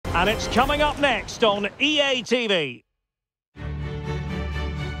And it's coming up next on EA TV.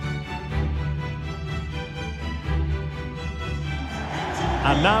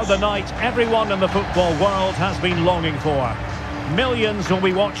 And now the night everyone in the football world has been longing for. Millions will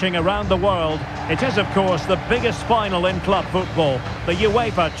be watching around the world. It is, of course, the biggest final in club football, the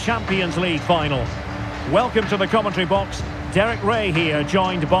UEFA Champions League final. Welcome to the commentary box. Derek Ray here,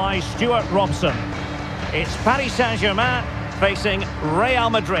 joined by Stuart Robson. It's Paris Saint-Germain facing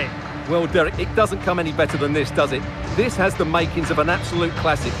Real Madrid. Well, Derek, it doesn't come any better than this, does it? This has the makings of an absolute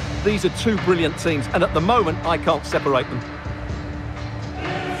classic. These are two brilliant teams, and at the moment, I can't separate them.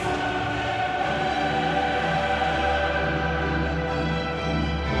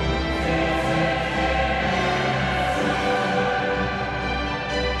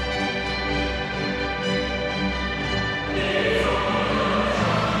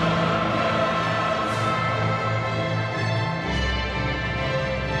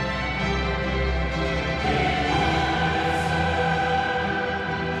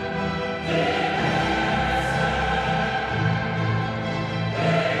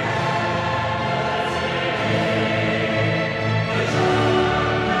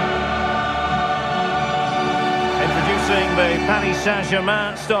 The Paris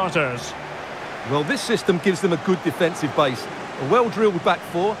Saint-Germain starters. Well, this system gives them a good defensive base. A well-drilled back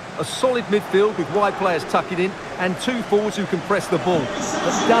four, a solid midfield with wide players tucking in, and two forwards who can press the ball.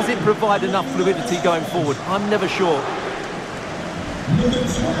 But does it provide enough fluidity going forward? I'm never sure. Number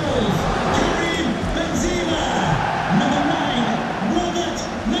 12, Karim Benzema. Number 9, Robert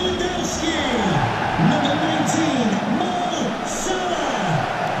Lewandowski. Number 19, Mo Salah.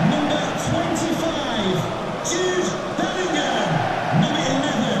 Number 25, Jude Bellingham. Number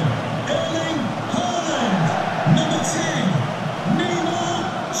 11, Erling Haaland. Number 10, Neymar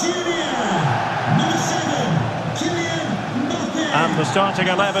Jr. Number 7, Kylian Mbappe. And the starting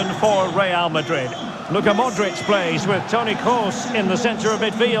 11 for Real Madrid. Luka Modric plays with Toni Kroos in the centre of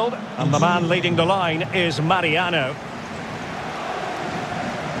midfield. And the man leading the line is Mariano.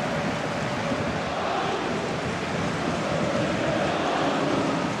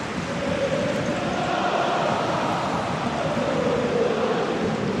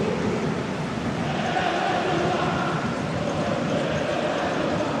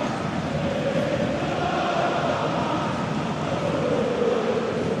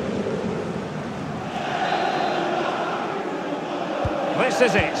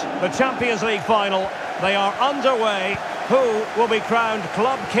 This is it, the Champions League final. They are underway. Who will be crowned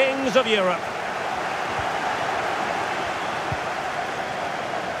club kings of Europe?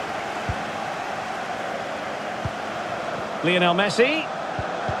 Lionel Messi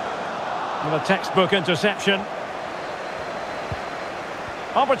with a textbook interception.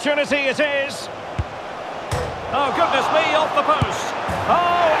 Opportunity it is. Oh, goodness me, off the post.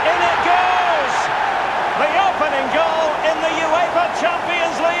 Oh, in it goes! The opening goal in the UEFA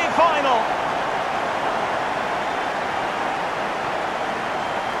Champions League final.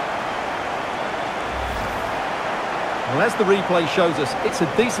 Well, as the replay shows us, it's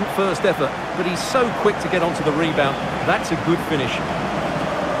a decent first effort, but he's so quick to get onto the rebound. That's a good finish.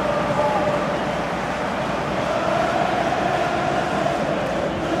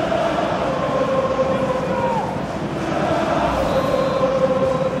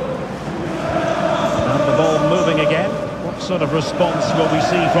 What sort of response will we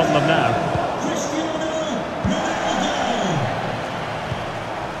see from them now?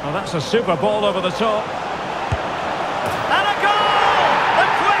 Oh, that's a super ball over the top. And a goal! A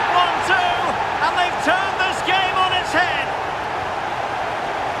quick one too! And they've turned this game on its head.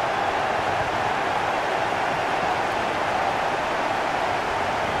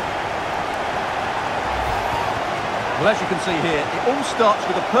 Well, as you can see here, it all starts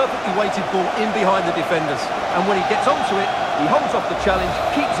with a perfectly weighted ball in behind the defenders. And when he gets onto it, he holds off the challenge,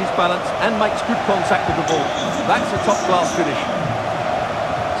 keeps his balance and makes good contact with the ball. That's a top-class finish.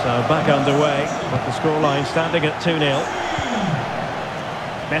 So back underway, with the scoreline standing at 2-0.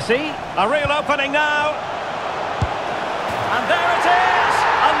 Messi, a real opening now. And there it is!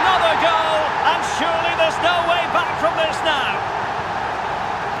 Another goal! And surely there's no way back from this now.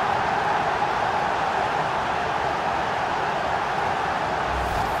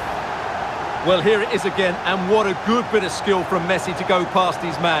 Well, here it is again, and what a good bit of skill from Messi to go past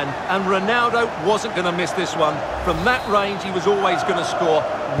his man. And Ronaldo wasn't going to miss this one. From that range, he was always going to score.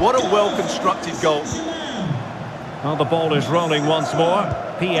 What a well-constructed goal. Well, the ball is rolling once more.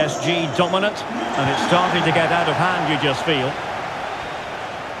 PSG dominant, and it's starting to get out of hand, you just feel.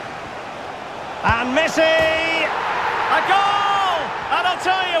 And Messi! A goal! And I'll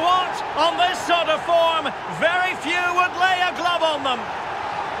tell you what, on this sort of form, very few would lay a glove on them.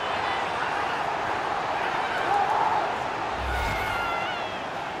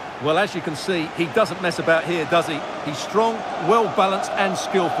 Well, as you can see, he doesn't mess about here, does he? He's strong, well-balanced and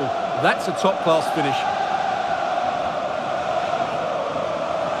skillful. That's a top-class finish.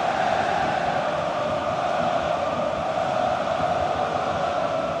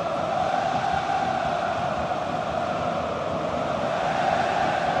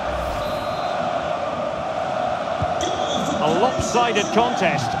 A lopsided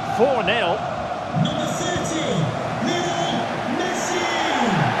contest, 4-0. Number 30, Lionel Messi.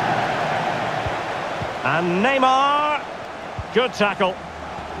 And Neymar. Good tackle.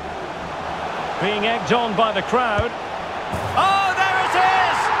 Being egged on by the crowd. Oh, there it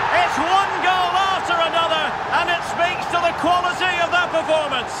is! It's one goal after another, and it speaks to the quality of that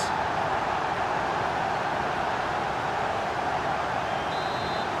performance.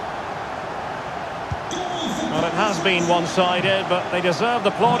 Well, it has been one-sided, but they deserve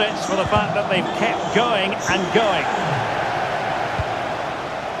the plaudits for the fact that they've kept going and going.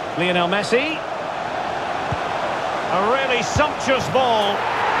 Lionel Messi. A really sumptuous ball.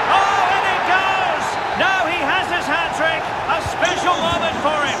 Oh, and it goes! Now he has his hat-trick. A special moment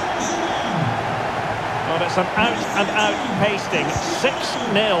for him. Well, it's an out-and-out pasting.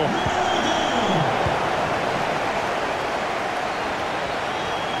 6-0.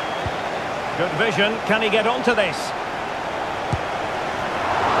 Good vision. Can he get onto this?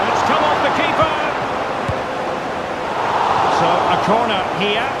 And it's come off the keeper. So a corner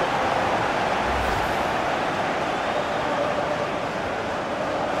here.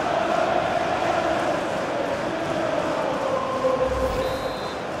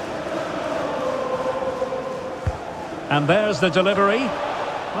 And there's the delivery.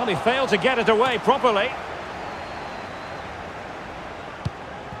 Well, he failed to get it away properly.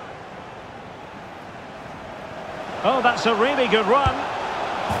 Oh, that's a really good run.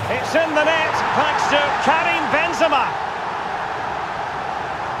 It's in the net, thanks to Karim Benzema.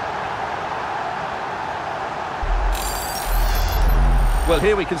 Well,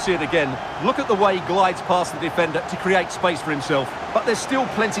 here we can see it again. Look at the way he glides past the defender to create space for himself. But there's still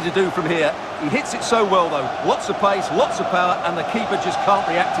plenty to do from here. He hits it so well, though. Lots of pace, lots of power, and the keeper just can't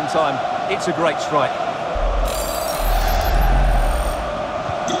react in time. It's a great strike.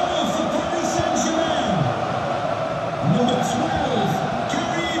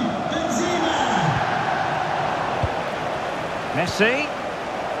 Messi,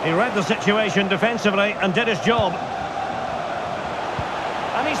 he read the situation defensively and did his job.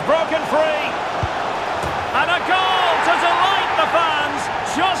 And he's broken free. And a goal to delight the fans.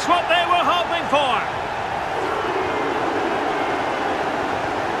 Just what they were hoping for.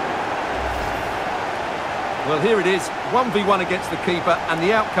 Well, here it is, 1v1 against the keeper, and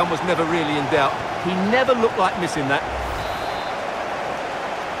the outcome was never really in doubt. He never looked like missing that.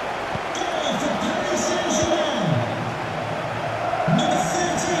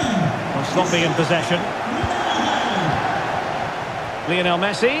 Sloppy in possession. Lionel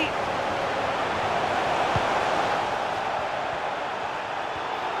Messi.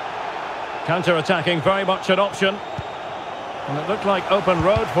 Counter-attacking, very much an option. And it looked like open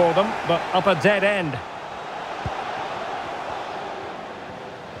road for them, but up a dead end.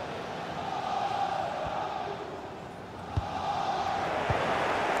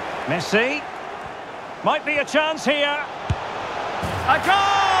 Messi. Might be a chance here. A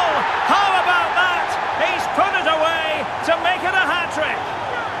goal! How about that? He's put it away to make it a hat-trick.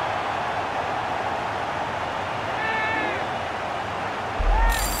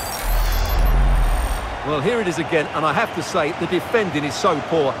 Well, here it is again, and I have to say, the defending is so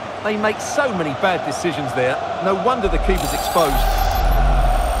poor. They make so many bad decisions there. No wonder the keeper's exposed.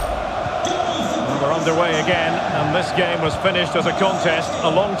 Well, we're underway again, and this game was finished as a contest a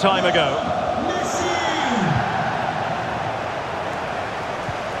long time ago.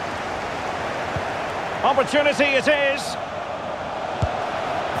 Opportunity it is.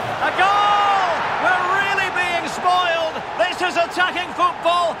 A goal! We're really being spoiled. This is attacking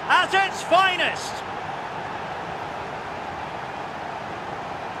football at its finest.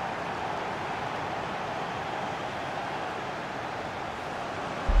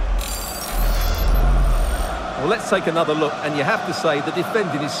 Well, let's take another look, and you have to say the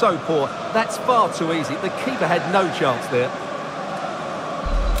defending is so poor. That's far too easy. The keeper had no chance there.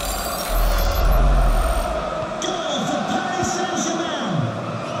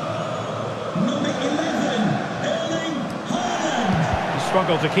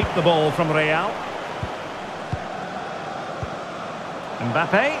 Struggled to keep the ball from Real.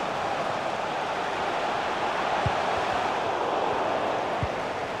 Mbappe.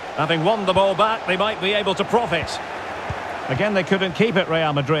 Having won the ball back, they might be able to profit. Again, they couldn't keep it,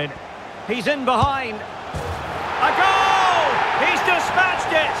 Real Madrid. He's in behind. A goal! He's dispatched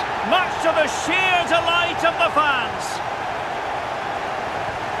saved it, much to the sheer delight of the fans.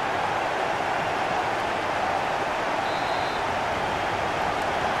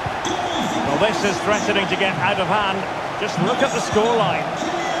 Well, this is threatening to get out of hand. Just look at the scoreline.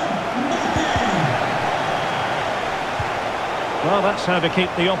 Well, that's how to keep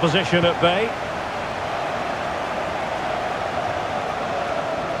the opposition at bay.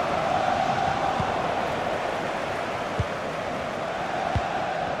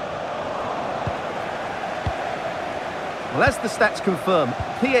 Well, as the stats confirm,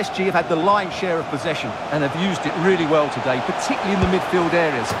 PSG have had the lion's share of possession and have used it really well today, particularly in the midfield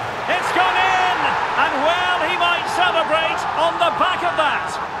areas. It's gone in! And well, he might celebrate on the back of that.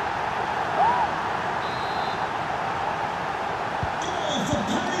 Goal for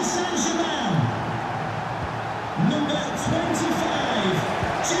Paris Saint-Germain. Number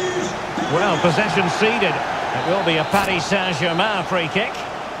 25, Jude. Well, possession ceded. It will be a Paris Saint-Germain free kick.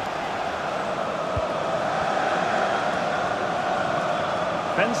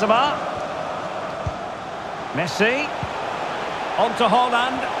 Benzema. Messi. On to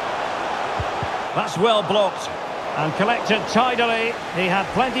Holland. That's well blocked. And collected tidily. He had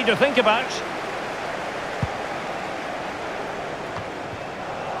plenty to think about.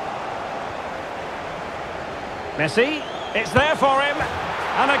 Messi. It's there for him.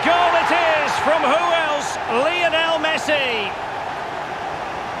 And a goal it is from who else? Lionel Messi.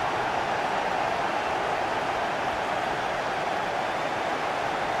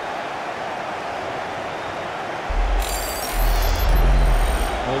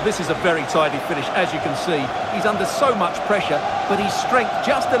 Well, this is a very tidy finish, as you can see. He's under so much pressure, but his strength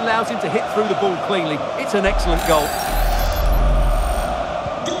just allows him to hit through the ball cleanly. It's an excellent goal.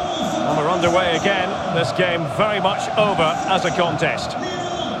 And we're underway again. This game very much over as a contest.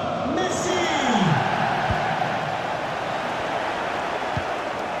 Messi.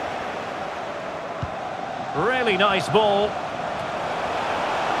 Really nice ball.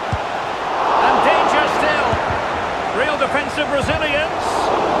 And danger still. Real defensive resilience.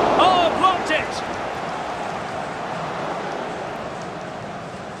 Oh, blocked it.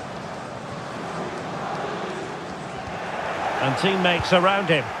 And teammates around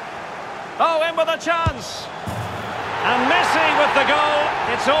him. Oh, in with a chance. And Messi with the goal.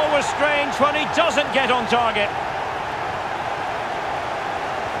 It's always strange when he doesn't get on target.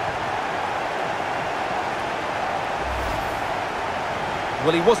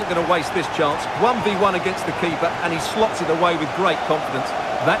 Well, he wasn't going to waste this chance. 1v1 against the keeper, and he slots it away with great confidence.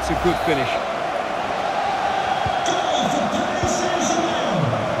 That's a good finish. Goal for Paris Saint-Germain.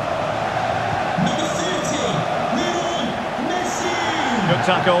 Number 30, Lionel Messi. Good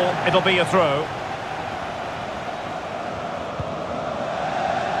tackle. It'll be a throw.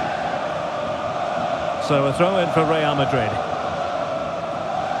 So a throw in for Real Madrid.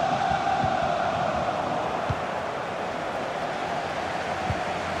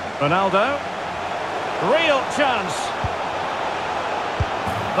 Ronaldo. Real chance.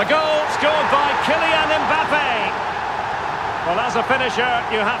 The goal scored by Kylian Mbappe. Well, as a finisher,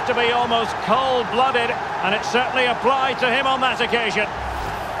 you have to be almost cold-blooded, and it certainly applied to him on that occasion.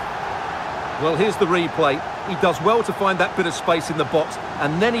 Well, here's the replay. He does well to find that bit of space in the box,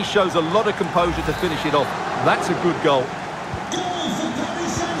 and then he shows a lot of composure to finish it off. That's a good goal. Goal for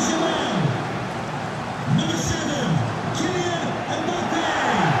Paris Saint-Germain. Number 7, Kylian Mbappe.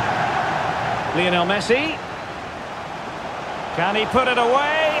 Lionel Messi. Can he put it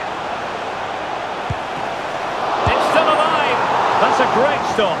away? It's still alive. That's a great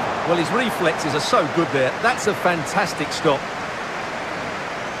stop. Well, his reflexes are so good there. That's a fantastic stop.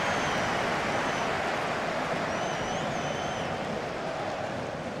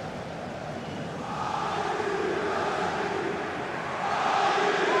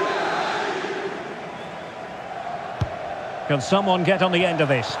 Can someone get on the end of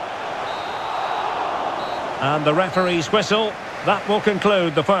this? And the referee's whistle. That will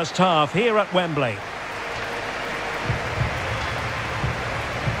conclude the first half here at Wembley.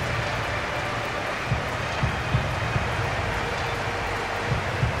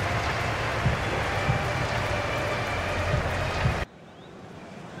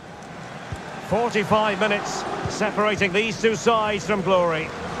 "45 minutes separating these two sides from glory.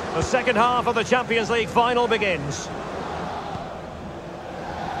 The second half of the Champions League final begins.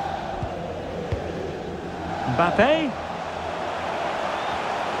 Mbappe.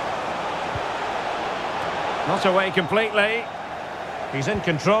 Not away completely. He's in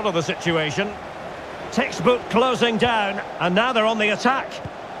control of the situation. Textbook closing down, and now they're on the attack.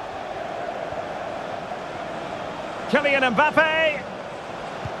 Kylian Mbappe.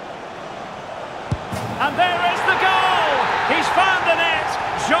 And there is the goal! He's found the net!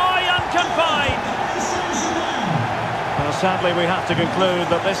 sadly we have to conclude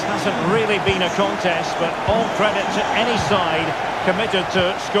that this hasn't really been a contest, but all credit to any side committed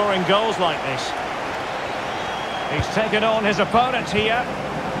to scoring goals like this. He's taken on his opponent here.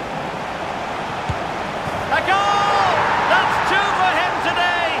 A goal! That's two for him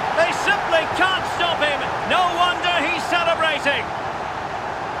today! They simply can't stop him. No wonder he's celebrating.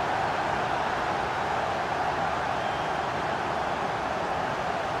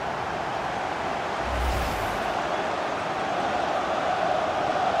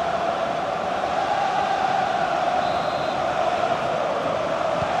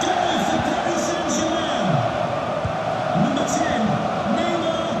 Goal for Paris Saint-Germain. Number 10,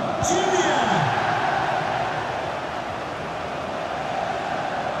 Neymar Jr.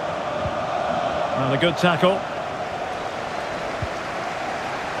 And a good tackle.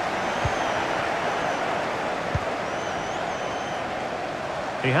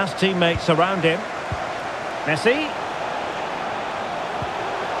 He has teammates around him. Messi.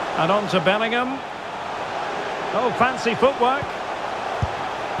 And on to Bellingham. Oh, fancy footwork.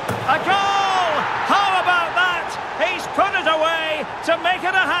 A goal! How about that? He's put it away to make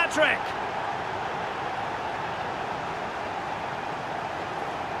it a hat-trick.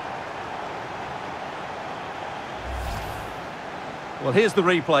 Well, here's the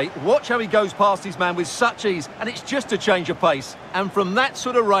replay. Watch how he goes past his man with such ease, and it's just a change of pace. And from that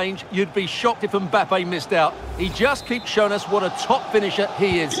sort of range, you'd be shocked if Mbappe missed out. He just keeps showing us what a top finisher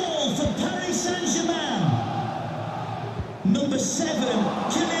he is. Goal for Paris Saint-Germain. Number 7,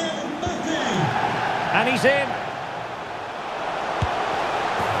 Kylian Mbappe. And he's in.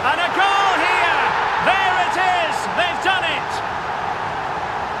 And a goal here! There it is! They've done it!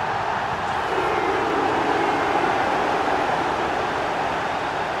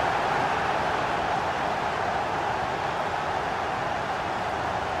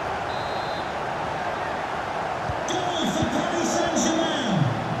 Goal for Paris Saint-Germain.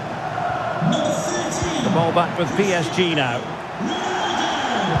 Number 13, The ball back with PSG now.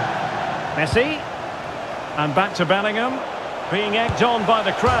 Ronaldo. Messi. And back to Bellingham. Being egged on by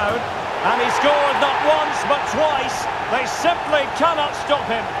the crowd. And he scored not once but twice. They simply cannot stop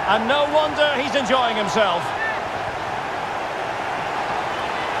him. And no wonder he's enjoying himself.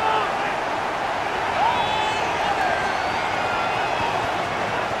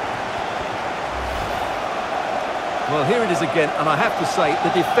 Well, here it is again, and I have to say,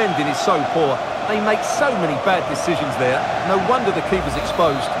 the defending is so poor. They make so many bad decisions there. No wonder the keeper's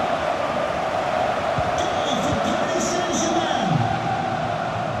exposed. Goal for Paris Saint-Germain.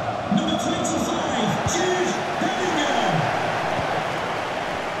 Number 25, Jude Bellingham.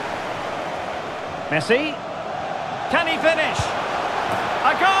 Messi. Can he finish?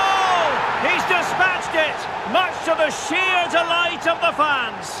 A goal! He's dispatched it, much to the sheer delight of the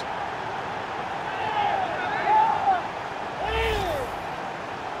fans.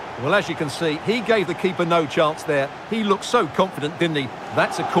 Well, as you can see, he gave the keeper no chance there. He looked so confident, didn't he?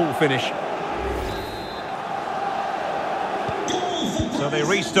 That's a cool finish. Goal for So they Paris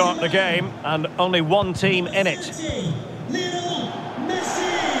restart the Saint-Germain. game, and only one team in it. 30, Lionel Messi.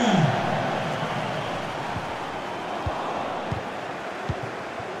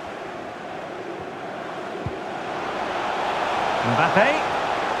 Mbappe.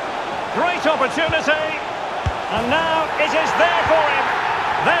 Great opportunity. And now it is there for him.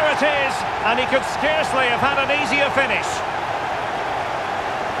 There it is. And he could scarcely have had an easier finish.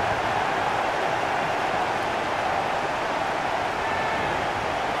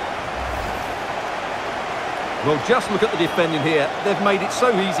 Well, just look at the defending here. They've made it so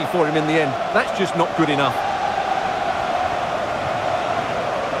easy for him in the end. That's just not good enough.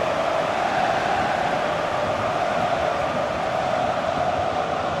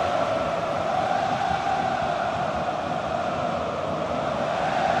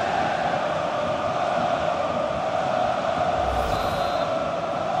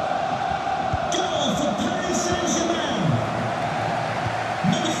 Goal for Paris Saint-Germain.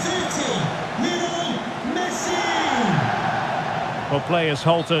 Number 30, Lionel Messi. Well, play is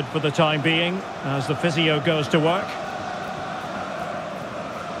halted for the time being as the physio goes to work.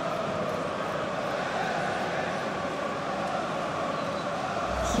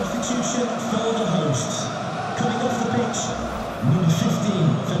 Substitution for the hosts. Coming off the pitch, number 15,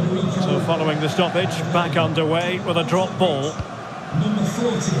 Federico. So following the stoppage, back underway with a drop ball. Number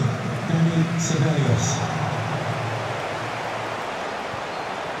 40, Dani Ceballos.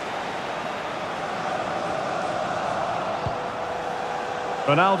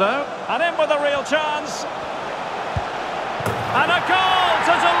 Ronaldo, and in with a real chance. And a goal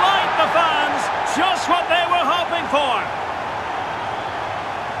to delight the fans. Just what they were hoping for.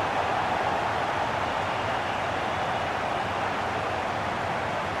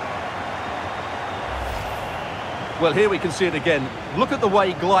 Well, here we can see it again. Look at the way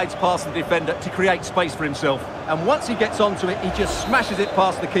he glides past the defender to create space for himself. And once he gets onto it, he just smashes it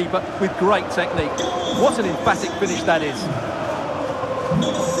past the keeper with great technique. What an emphatic finish that is.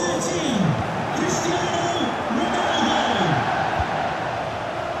 Number 13, Cristiano Ronaldo.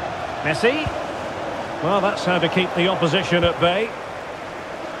 Messi. Well, that's how to keep the opposition at bay.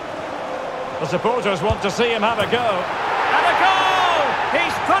 The supporters want to see him have a go. And a goal!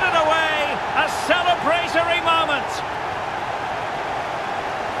 He's put it away! A celebratory moment!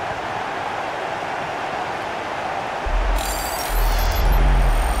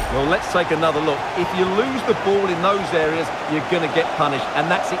 Well, let's take another look. If you lose the ball in those areas, you're going to get punished. And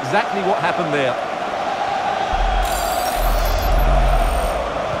that's exactly what happened there.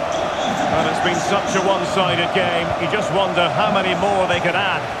 Well, it's been such a one-sided game. You just wonder how many more they could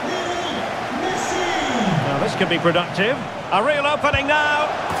add. Now, this could be productive. A real opening now.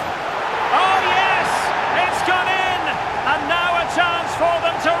 Oh, yes! It's gone in! And now a chance for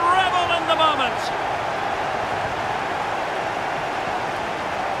them to revel in the moment.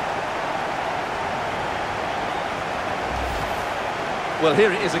 Well,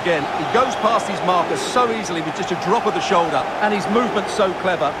 here it is again. He goes past his marker so easily with just a drop of the shoulder, and his movement's so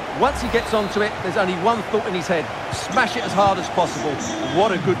clever. Once he gets onto it, there's only one thought in his head. Smash it as hard as possible.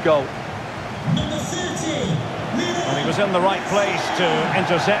 What a good goal. Number 30, And he was in the right place to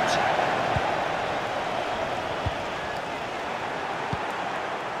intercept.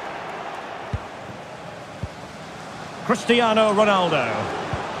 Cristiano Ronaldo.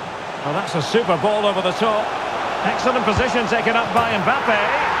 Well, that's a super ball over the top. Excellent position taken up by Mbappe.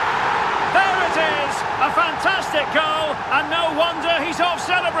 There it is! A fantastic goal, and no wonder he's off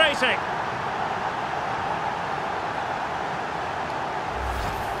celebrating.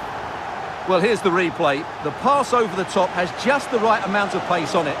 Well, here's the replay. The pass over the top has just the right amount of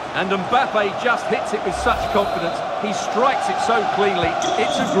pace on it, and Mbappe just hits it with such confidence. He strikes it so cleanly.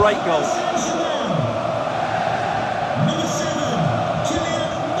 It's a great goal. number 7, Kylian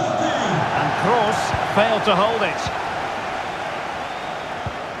Mbappe. And Kroos failed to hold it.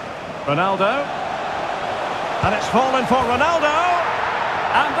 Ronaldo. And it's fallen for Ronaldo.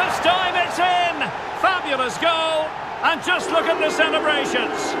 And this time it's in. Fabulous goal. And just look at the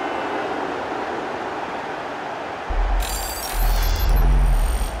celebrations.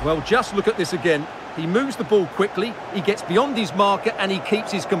 Well, just look at this again. He moves the ball quickly, he gets beyond his marker, and he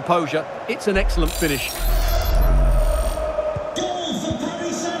keeps his composure. It's an excellent finish. Goal for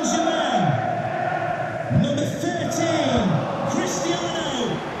Paris Saint-Germain. Number 13,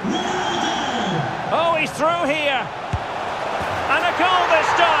 Cristiano Ronaldo. Oh, he's through here. And a goal this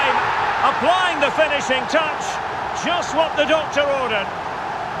time. Applying the finishing touch. Just what the doctor ordered.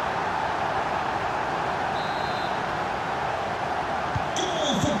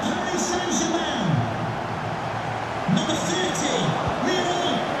 Goal for Paris Saint-Germain. Number 30,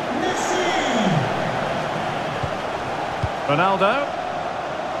 Lionel Messi. Ronaldo.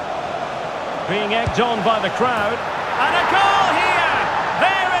 Being egged on by the crowd. And a goal here.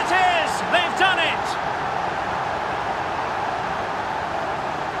 There it is. They've done it.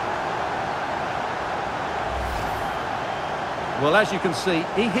 Well, as you can see,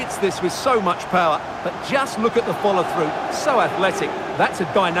 he hits this with so much power, but just look at the follow-through. So athletic. That's a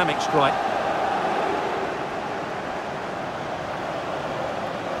dynamic strike.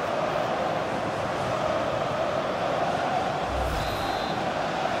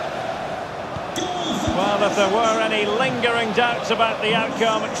 Well, if there were any lingering doubts about the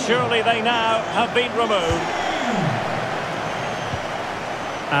outcome, surely they now have been removed.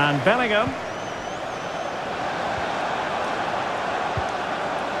 And Bellingham.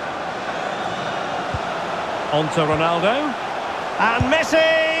 On to Ronaldo. And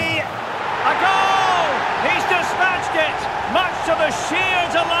Messi! A goal! He's dispatched it, much to the sheer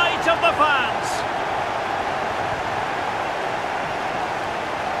delight of the fans.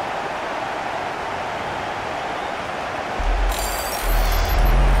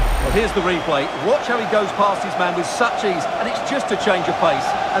 Well, here's the replay. Watch how he goes past his man with such ease, and it's just a change of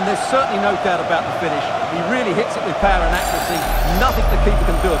pace. And there's certainly no doubt about the finish. He really hits it with power and accuracy. Nothing the keeper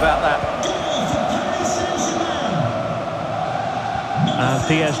can do about that. And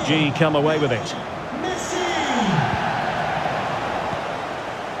PSG come away with it.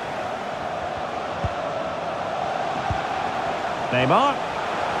 Neymar.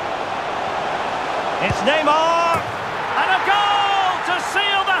 It's Neymar. And a goal to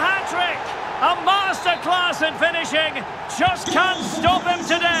seal the hat-trick. A masterclass in finishing. Just can't stop him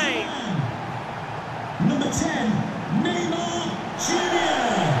today. Number 10, Neymar Jr.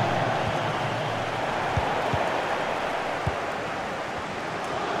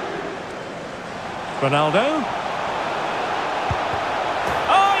 Ronaldo.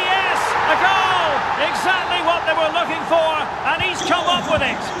 Exactly what they were looking for, and he's come up with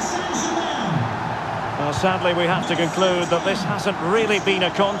it. Well, sadly, we have to conclude that this hasn't really been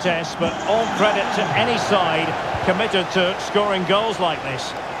a contest, but all credit to any side committed to scoring goals like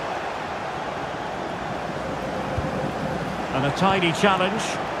this. And a tidy challenge.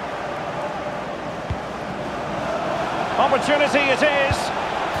 Opportunity it is.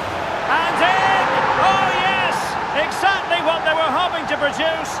 And in! Oh, yes! Exactly what they were hoping to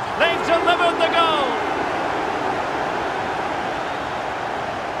produce. They've delivered the goal.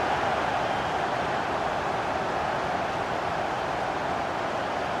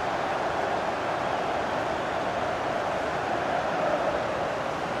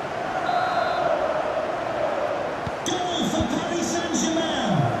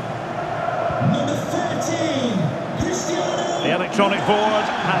 The electronic board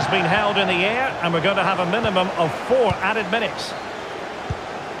has been held in the air, and we're going to have a minimum of 4 added minutes.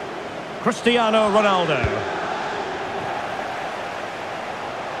 Cristiano Ronaldo.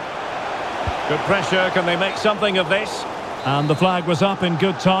 Good pressure. Can they make something of this? And the flag was up in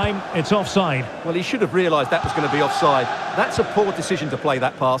good time. It's offside. Well, he should have realised that was going to be offside. That's a poor decision to play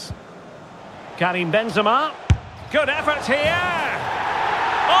that pass. Karim Benzema. Good effort here.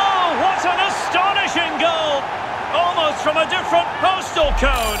 Oh, what an astonishing goal! Almost from a different postal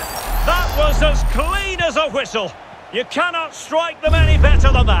code. That was as clean as a whistle. You cannot strike them any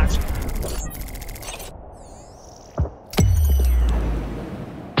better than that.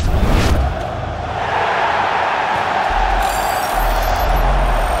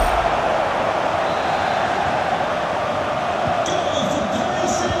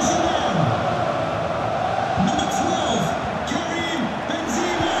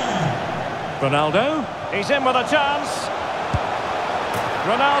 Ronaldo, he's in with a chance.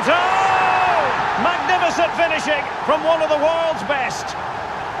 Ronaldo! Magnificent finishing from one of the world's best.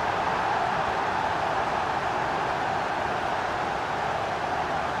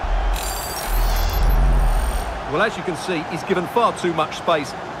 Well, as you can see, he's given far too much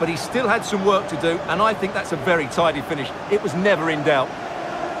space, but he still had some work to do, and I think that's a very tidy finish. It was never in doubt.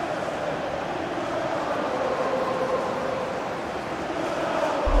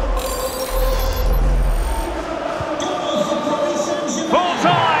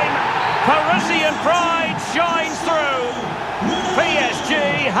 Parisian pride shines through. PSG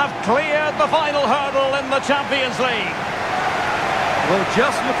have cleared the final hurdle in the Champions League. Well,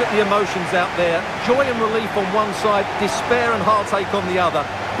 just look at the emotions out there. Joy and relief on one side, despair and heartache on the other.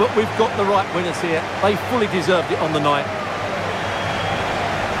 But we've got the right winners here. They fully deserved it on the night.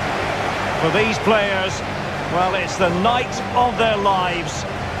 For these players, well, it's the night of their lives.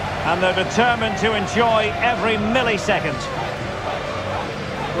 And they're determined to enjoy every millisecond.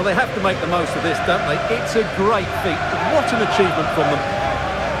 Well, they have to make the most of this, don't they? It's a great feat. What an achievement from them.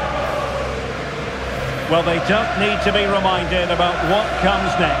 Well, they don't need to be reminded about what comes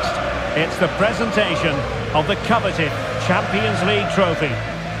next. It's the presentation of the coveted Champions League trophy.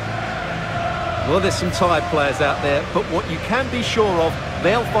 Well, there's some tired players out there, but what you can be sure of,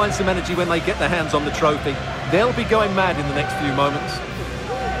 they'll find some energy when they get their hands on the trophy. They'll be going mad in the next few moments.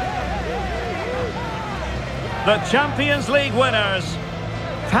 The Champions League winners,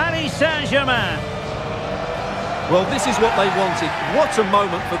 Paris Saint-Germain. Well, this is what they wanted. What a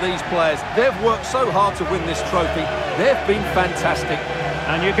moment for these players. They've worked so hard to win this trophy. They've been fantastic.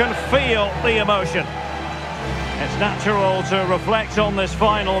 And you can feel the emotion. It's natural to reflect on this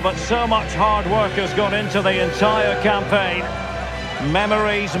final, but so much hard work has gone into the entire campaign.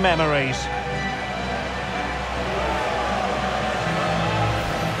 Memories, memories.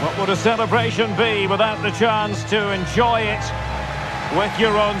 What would a celebration be without the chance to enjoy it with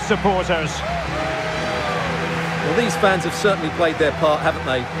your own supporters? Well, these fans have certainly played their part, haven't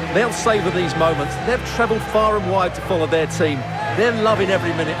they? They'll savour these moments. They've travelled far and wide to follow their team. They're loving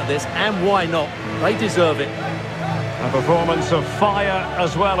every minute of this, and why not? They deserve it. A performance of fire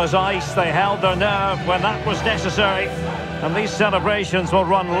as well as ice. They held their nerve when that was necessary. And these celebrations will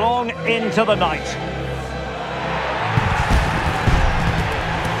run long into the night.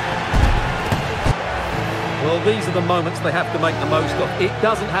 Well, these are the moments they have to make the most of. It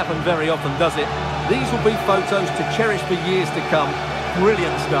doesn't happen very often, does it? These will be photos to cherish for years to come.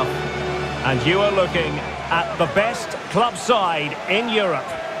 Brilliant stuff. And you are looking at the best club side in Europe.